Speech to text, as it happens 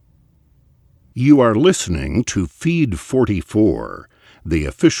You are listening to Feed 44, the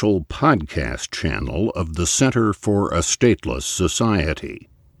official podcast channel of the Center for a Stateless Society.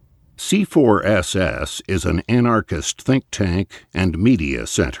 C4SS is an anarchist think tank and media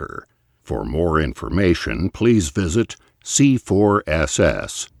center. For more information, please visit c4ss.org.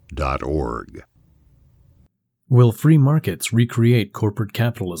 Will Free Markets Recreate Corporate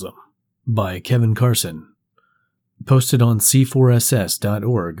Capitalism? By Kevin Carson. Posted on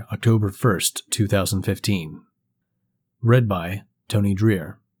c4ss.org, October 1st, 2015. Read by Tony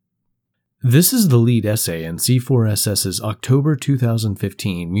Dreer. This is the lead essay in C4SS's October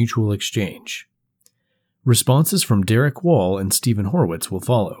 2015 Mutual Exchange. Responses from Derek Wall and Stephen Horwitz will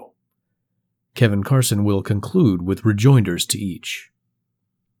follow. Kevin Carson will conclude with rejoinders to each.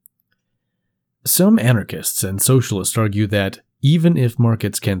 Some anarchists and socialists argue that even if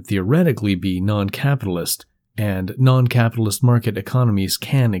markets can theoretically be non-capitalist, and non-capitalist market economies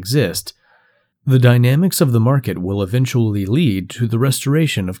can exist, the dynamics of the market will eventually lead to the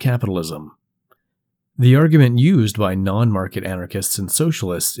restoration of capitalism. The argument used by non-market anarchists and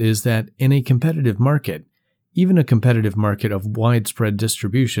socialists is that in a competitive market, even a competitive market of widespread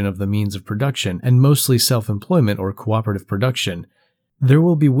distribution of the means of production and mostly self-employment or cooperative production, there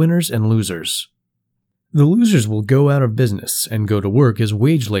will be winners and losers. The losers will go out of business and go to work as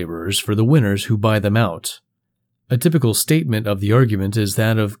wage laborers for the winners who buy them out. A typical statement of the argument is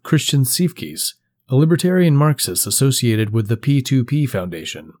that of Christian Sifkes, a libertarian Marxist associated with the P2P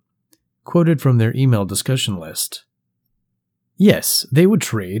Foundation, quoted from their email discussion list. Yes, they would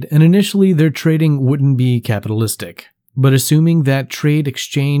trade, and initially their trading wouldn't be capitalistic, but assuming that trade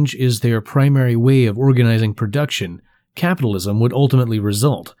exchange is their primary way of organizing production, capitalism would ultimately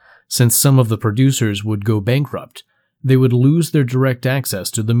result, since some of the producers would go bankrupt. They would lose their direct access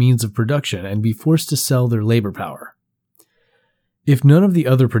to the means of production and be forced to sell their labor power. If none of the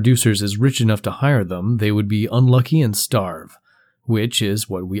other producers is rich enough to hire them, they would be unlucky and starve, which is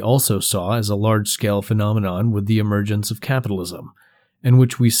what we also saw as a large-scale phenomenon with the emergence of capitalism, and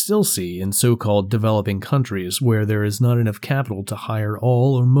which we still see in so-called developing countries where there is not enough capital to hire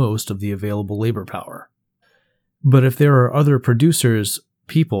all or most of the available labor power. But if there are other producers,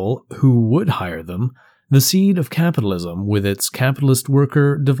 people who would hire them, the seed of capitalism with its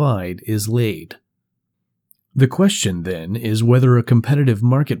capitalist-worker divide is laid. The question, then, is whether a competitive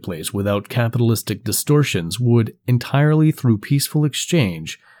marketplace without capitalistic distortions would, entirely through peaceful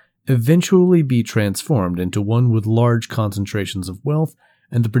exchange, eventually be transformed into one with large concentrations of wealth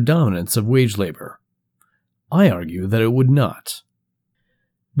and the predominance of wage labor. I argue that it would not.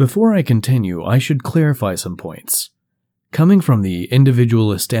 Before I continue, I should clarify some points. Coming from the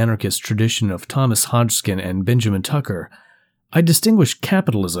individualist anarchist tradition of Thomas Hodgkin and Benjamin Tucker, I distinguish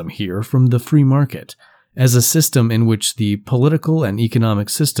capitalism here from the free market as a system in which the political and economic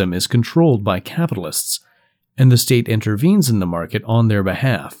system is controlled by capitalists, and the state intervenes in the market on their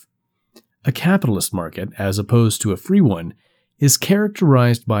behalf. A capitalist market, as opposed to a free one, is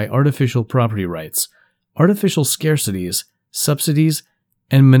characterized by artificial property rights, artificial scarcities, subsidies,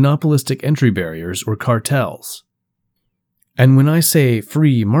 and monopolistic entry barriers or cartels. And when I say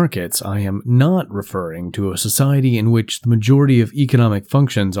free markets, I am not referring to a society in which the majority of economic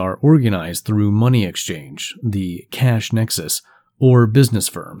functions are organized through money exchange, the cash nexus, or business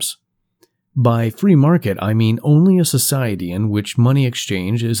firms. By free market, I mean only a society in which money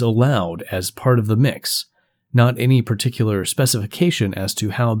exchange is allowed as part of the mix, not any particular specification as to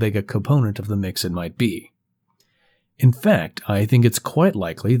how big a component of the mix it might be. In fact, I think it's quite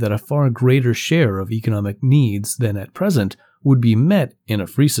likely that a far greater share of economic needs than at present would be met in a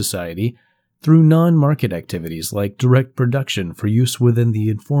free society through non-market activities like direct production for use within the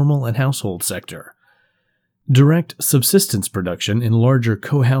informal and household sector, direct subsistence production in larger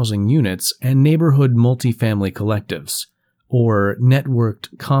co-housing units and neighborhood multifamily collectives, or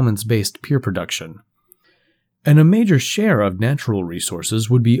networked commons-based peer production. And a major share of natural resources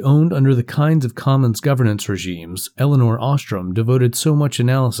would be owned under the kinds of commons governance regimes Elinor Ostrom devoted so much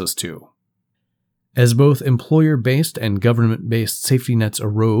analysis to. As both employer-based and government-based safety nets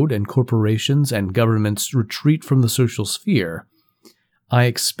erode and corporations and governments retreat from the social sphere, I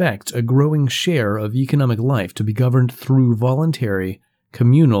expect a growing share of economic life to be governed through voluntary,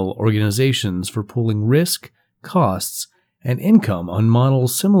 communal organizations for pooling risk, costs, and income on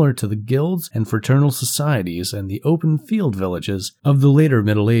models similar to the guilds and fraternal societies and the open field villages of the later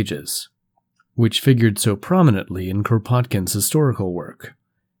Middle Ages, which figured so prominently in Kropotkin's historical work.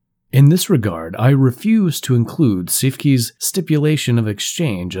 In this regard, I refuse to include Sifke's stipulation of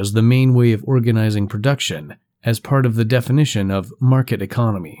exchange as the main way of organizing production as part of the definition of market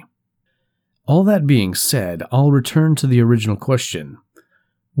economy. All that being said, I'll return to the original question.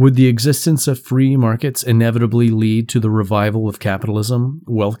 Would the existence of free markets inevitably lead to the revival of capitalism,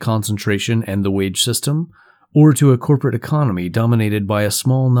 wealth concentration, and the wage system, or to a corporate economy dominated by a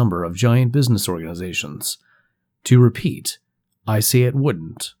small number of giant business organizations? To repeat, I say it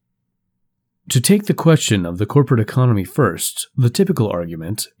wouldn't. To take the question of the corporate economy first, the typical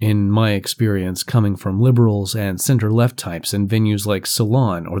argument, in my experience coming from liberals and center-left types in venues like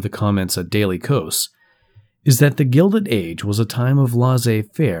Salon or the comments at Daily Kos, is that the Gilded Age was a time of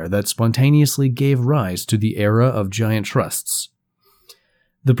laissez-faire that spontaneously gave rise to the era of giant trusts.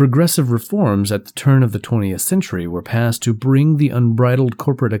 The progressive reforms at the turn of the 20th century were passed to bring the unbridled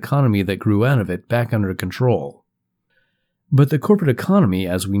corporate economy that grew out of it back under control. But the corporate economy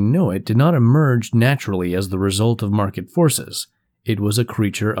as we know it did not emerge naturally as the result of market forces. It was a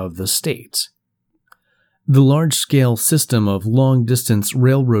creature of the state. The large-scale system of long-distance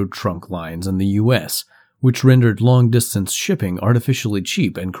railroad trunk lines in the U.S., which rendered long-distance shipping artificially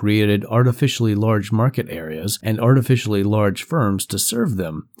cheap and created artificially large market areas and artificially large firms to serve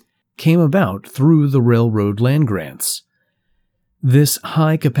them, came about through the railroad land grants. This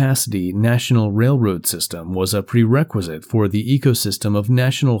high-capacity national railroad system was a prerequisite for the ecosystem of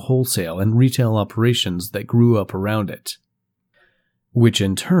national wholesale and retail operations that grew up around it, which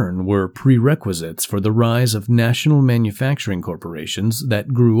in turn were prerequisites for the rise of national manufacturing corporations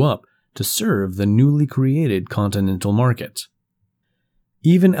that grew up to serve the newly created continental market.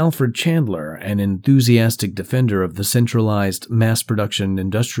 Even Alfred Chandler, an enthusiastic defender of the centralized mass-production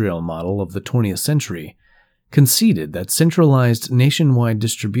industrial model of the 20th century, conceded that centralized nationwide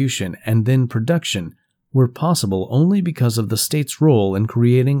distribution and then production were possible only because of the state's role in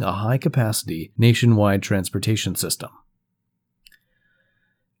creating a high-capacity nationwide transportation system.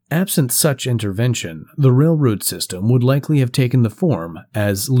 Absent such intervention, the railroad system would likely have taken the form,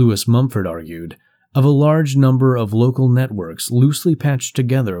 as Lewis Mumford argued, of a large number of local networks loosely patched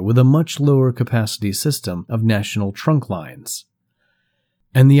together with a much lower capacity system of national trunk lines.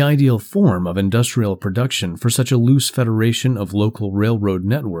 And the ideal form of industrial production for such a loose federation of local railroad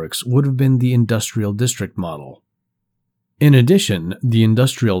networks would have been the industrial district model. In addition, the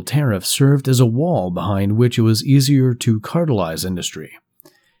industrial tariff served as a wall behind which it was easier to cartelize industry,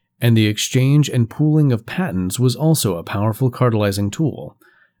 and the exchange and pooling of patents was also a powerful cartelizing tool.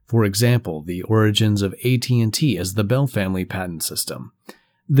 For example, the origins of AT&T as the Bell family patent system,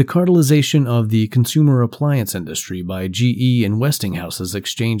 the cartelization of the consumer appliance industry by GE and Westinghouse's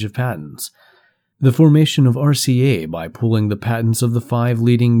exchange of patents, the formation of RCA by pooling the patents of the 5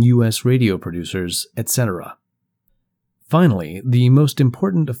 leading U.S. radio producers, etc. Finally, the most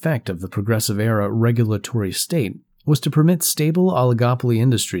important effect of the Progressive Era regulatory state was to permit stable oligopoly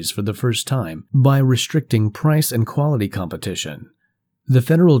industries for the first time by restricting price and quality competition. The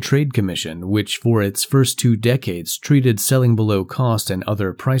Federal Trade Commission, which for its first 2 decades treated selling below cost and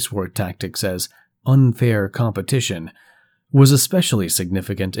other price war tactics as unfair competition, was especially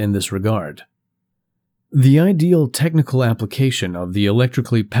significant in this regard. The ideal technical application of the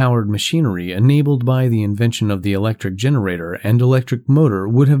electrically powered machinery enabled by the invention of the electric generator and electric motor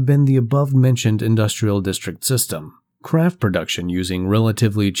would have been the above-mentioned industrial district system. Craft production using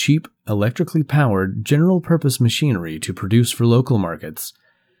relatively cheap, electrically powered, general-purpose machinery to produce for local markets,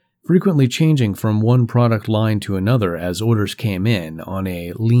 frequently changing from one product line to another as orders came in on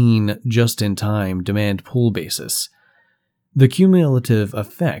a lean, just-in-time demand pull basis. The cumulative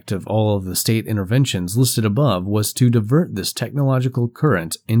effect of all of the state interventions listed above was to divert this technological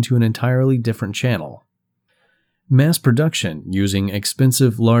current into an entirely different channel. Mass production using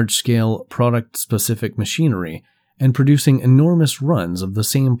expensive, large-scale, product-specific machinery and producing enormous runs of the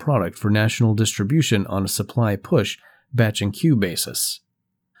same product for national distribution on a supply push, batch and queue basis.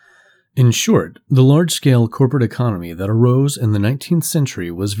 In short, the large-scale corporate economy that arose in the 19th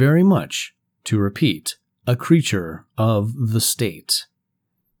century was very much, to repeat, a creature of the state.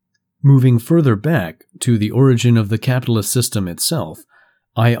 Moving further back to the origin of the capitalist system itself,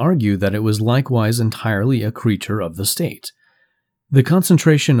 I argue that it was likewise entirely a creature of the state. The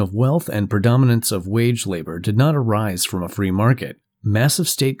concentration of wealth and predominance of wage labor did not arise from a free market. Massive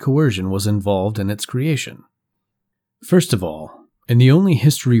state coercion was involved in its creation. First of all, in the only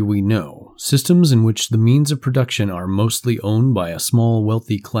history we know, systems in which the means of production are mostly owned by a small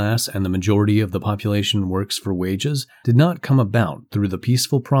wealthy class and the majority of the population works for wages did not come about through the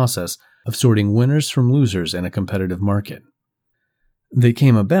peaceful process of sorting winners from losers in a competitive market. They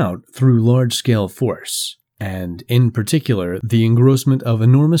came about through large-scale force, and in particular, the engrossment of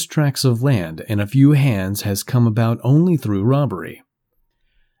enormous tracts of land in a few hands has come about only through robbery.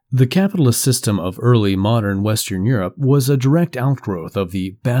 The capitalist system of early modern Western Europe was a direct outgrowth of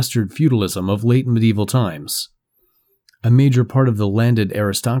the bastard feudalism of late medieval times. a major part of the landed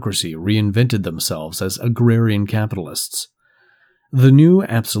aristocracy reinvented themselves as agrarian capitalists. The new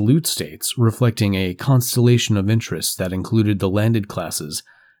absolute states, reflecting a constellation of interests that included the landed classes,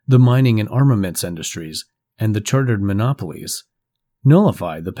 the mining and armaments industries, and the chartered monopolies,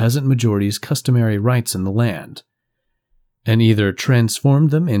 nullified the peasant majority's customary rights in the land, and either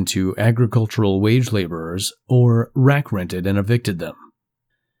transformed them into agricultural wage laborers or rack-rented and evicted them.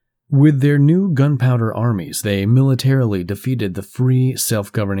 With their new gunpowder armies, they militarily defeated the free,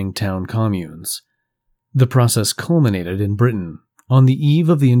 self-governing town communes. The process culminated in Britain on the eve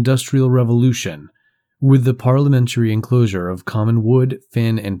of the Industrial Revolution, with the parliamentary enclosure of common wood,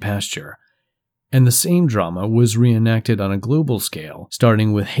 fen, and pasture, and the same drama was reenacted on a global scale,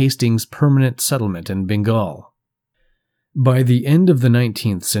 starting with Hastings' permanent settlement in Bengal. By the end of the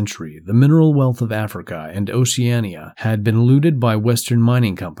 19th century, the mineral wealth of Africa and Oceania had been looted by Western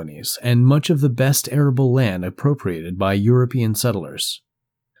mining companies, and much of the best arable land appropriated by European settlers.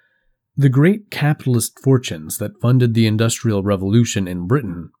 The great capitalist fortunes that funded the Industrial Revolution in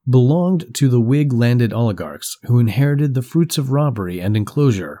Britain belonged to the Whig landed oligarchs who inherited the fruits of robbery and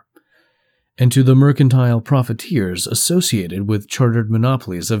enclosure, and to the mercantile profiteers associated with chartered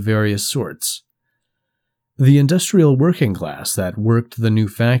monopolies of various sorts. The industrial working class that worked the new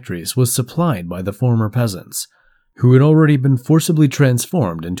factories was supplied by the former peasants, who had already been forcibly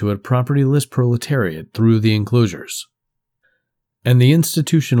transformed into a propertyless proletariat through the enclosures. And the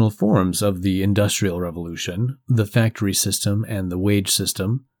institutional forms of the Industrial Revolution, the factory system and the wage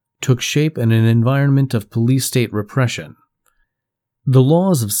system, took shape in an environment of police-state repression. The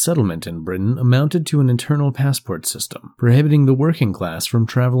laws of settlement in Britain amounted to an internal passport system, prohibiting the working class from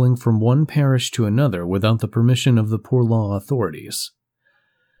traveling from one parish to another without the permission of the poor law authorities.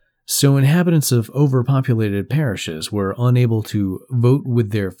 So inhabitants of overpopulated parishes were unable to vote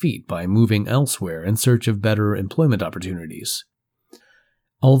with their feet by moving elsewhere in search of better employment opportunities.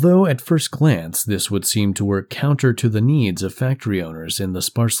 Although at first glance this would seem to work counter to the needs of factory owners in the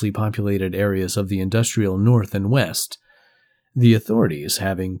sparsely populated areas of the industrial North and West, the authorities,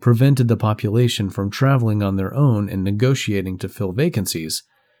 having prevented the population from traveling on their own and negotiating to fill vacancies,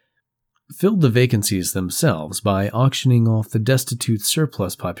 filled the vacancies themselves by auctioning off the destitute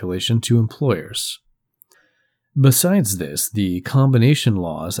surplus population to employers. Besides this, the combination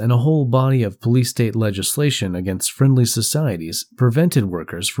laws and a whole body of police-state legislation against friendly societies prevented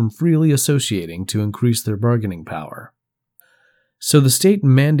workers from freely associating to increase their bargaining power. So the state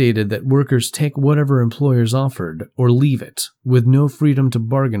mandated that workers take whatever employers offered or leave it, with no freedom to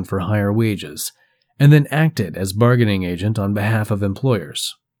bargain for higher wages, and then acted as bargaining agent on behalf of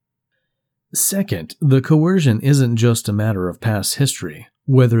employers. Second, the coercion isn't just a matter of past history,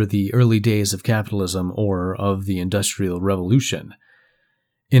 whether the early days of capitalism or of the Industrial Revolution.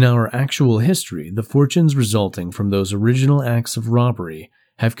 In our actual history, the fortunes resulting from those original acts of robbery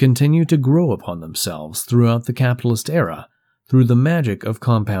have continued to grow upon themselves throughout the capitalist era through the magic of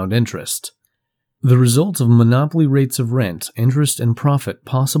compound interest. The result of monopoly rates of rent, interest, and profit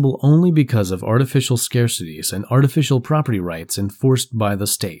possible only because of artificial scarcities and artificial property rights enforced by the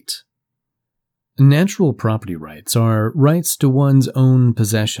state. Natural property rights are rights to one's own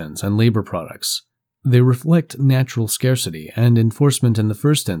possessions and labor products. They reflect natural scarcity, and enforcement in the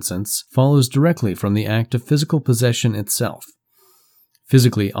first instance follows directly from the act of physical possession itself,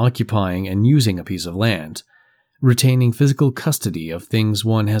 physically occupying and using a piece of land, retaining physical custody of things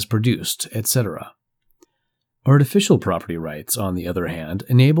one has produced, etc. Artificial property rights, on the other hand,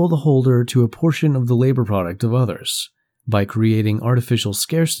 enable the holder to a portion of the labor product of others, by creating artificial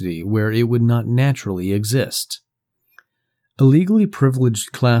scarcity where it would not naturally exist. A legally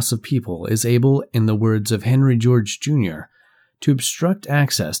privileged class of people is able, in the words of Henry George Jr., to obstruct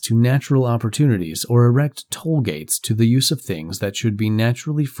access to natural opportunities or erect toll gates to the use of things that should be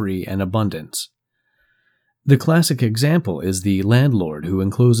naturally free and abundant. The classic example is the landlord who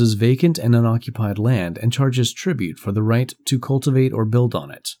encloses vacant and unoccupied land and charges tribute for the right to cultivate or build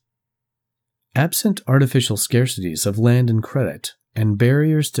on it. Absent artificial scarcities of land and credit, and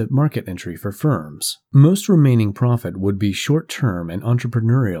barriers to market entry for firms, most remaining profit would be short-term and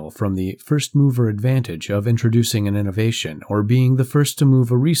entrepreneurial from the first-mover advantage of introducing an innovation or being the first to move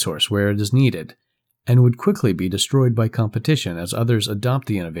a resource where it is needed, and would quickly be destroyed by competition as others adopt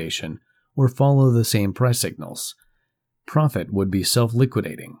the innovation or follow the same price signals. Profit would be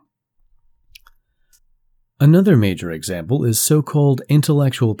self-liquidating. Another major example is so-called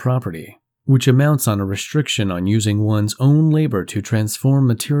intellectual property, which amounts on a restriction on using one's own labor to transform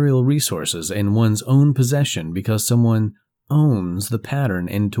material resources in one's own possession because someone owns the pattern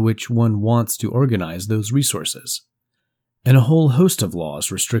into which one wants to organize those resources. And a whole host of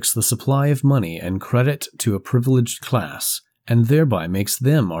laws restricts the supply of money and credit to a privileged class, and thereby makes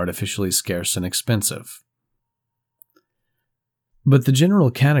them artificially scarce and expensive. But the general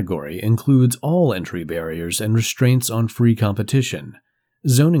category includes all entry barriers and restraints on free competition,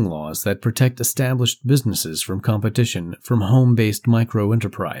 zoning laws that protect established businesses from competition from home-based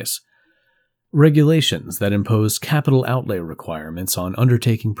micro-enterprise, regulations that impose capital outlay requirements on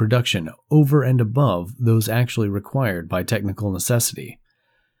undertaking production over and above those actually required by technical necessity,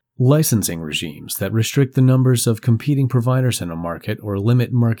 licensing regimes that restrict the numbers of competing providers in a market or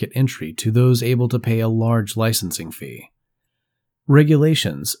limit market entry to those able to pay a large licensing fee,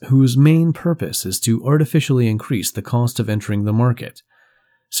 regulations whose main purpose is to artificially increase the cost of entering the market,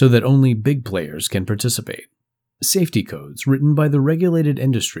 so that only big players can participate. Safety codes written by the regulated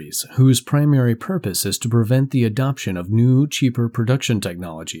industries whose primary purpose is to prevent the adoption of new, cheaper production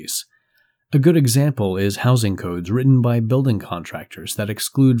technologies. A good example is housing codes written by building contractors that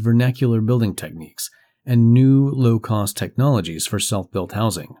exclude vernacular building techniques and new, low-cost technologies for self-built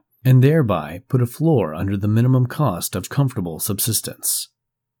housing, and thereby put a floor under the minimum cost of comfortable subsistence.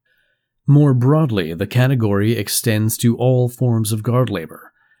 More broadly, the category extends to all forms of guard labor,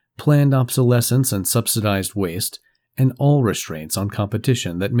 planned obsolescence and subsidized waste, and all restraints on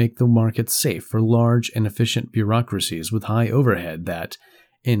competition that make the market safe for large and efficient bureaucracies with high overhead that,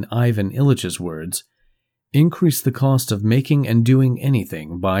 in Ivan Illich's words, increase the cost of making and doing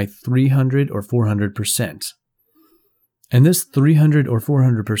anything by 300 or 400%. And this 300 or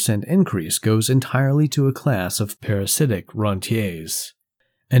 400% increase goes entirely to a class of parasitic rentiers,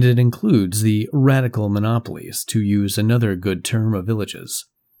 and it includes the radical monopolies, to use another good term of Illich's,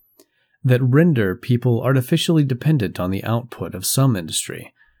 that render people artificially dependent on the output of some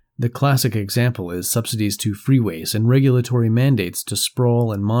industry. The classic example is subsidies to freeways and regulatory mandates to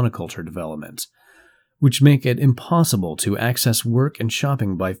sprawl and monoculture development, which make it impossible to access work and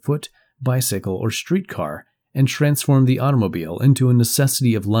shopping by foot, bicycle, or streetcar, and transform the automobile into a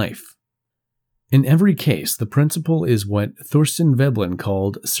necessity of life. In every case, the principle is what Thorstein Veblen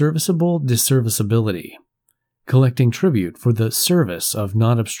called serviceable disserviceability, collecting tribute for the service of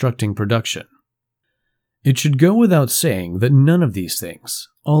not obstructing production. It should go without saying that none of these things,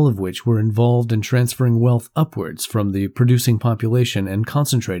 all of which were involved in transferring wealth upwards from the producing population and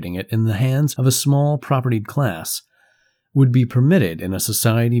concentrating it in the hands of a small propertied class, would be permitted in a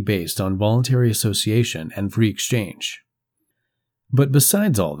society based on voluntary association and free exchange. But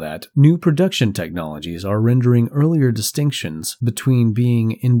besides all that, new production technologies are rendering earlier distinctions between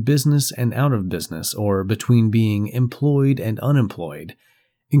being in business and out of business, or between being employed and unemployed,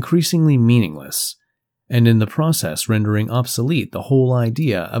 increasingly meaningless, and in the process rendering obsolete the whole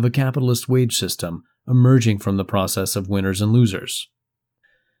idea of a capitalist wage system emerging from the process of winners and losers.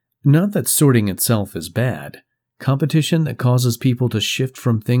 Not that sorting itself is bad. Competition that causes people to shift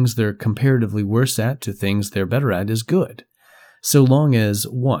from things they're comparatively worse at to things they're better at is good, so long as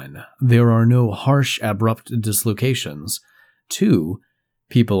 1. There are no harsh, abrupt dislocations, 2.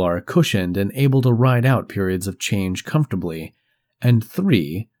 People are cushioned and able to ride out periods of change comfortably, and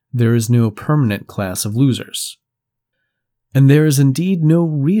 3. There is no permanent class of losers. And there is indeed no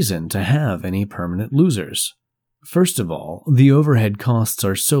reason to have any permanent losers. First of all, the overhead costs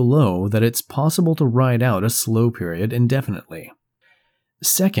are so low that it's possible to ride out a slow period indefinitely.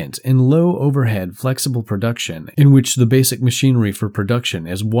 Second, in low overhead flexible production, in which the basic machinery for production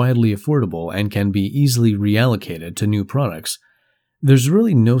is widely affordable and can be easily reallocated to new products, there's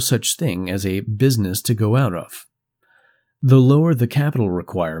really no such thing as a business to go out of. The lower the capital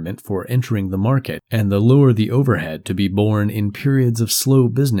requirement for entering the market, and the lower the overhead to be borne in periods of slow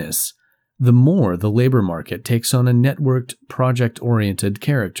business, the more the labor market takes on a networked, project-oriented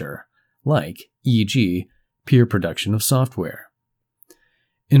character, like, e.g., peer production of software.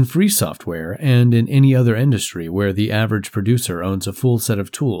 In free software, and in any other industry where the average producer owns a full set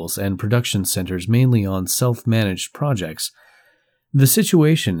of tools and production centers mainly on self-managed projects, the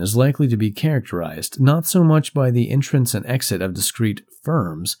situation is likely to be characterized not so much by the entrance and exit of discrete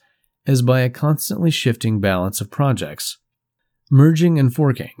firms as by a constantly shifting balance of projects, merging and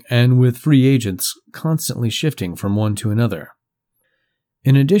forking, and with free agents constantly shifting from one to another.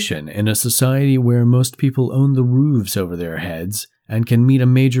 In addition, in a society where most people own the roofs over their heads and can meet a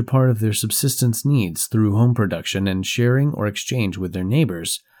major part of their subsistence needs through home production and sharing or exchange with their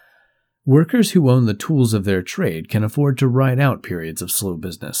neighbors, workers who own the tools of their trade can afford to ride out periods of slow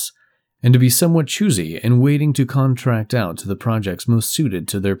business, and to be somewhat choosy in waiting to contract out to the projects most suited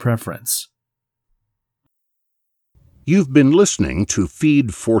to their preference. You've been listening to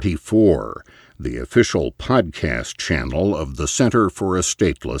Feed 44, the official podcast channel of the Center for a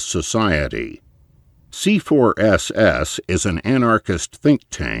Stateless Society. C4SS is an anarchist think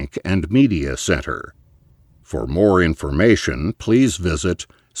tank and media center. For more information, please visit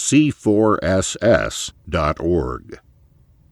c4ss.org.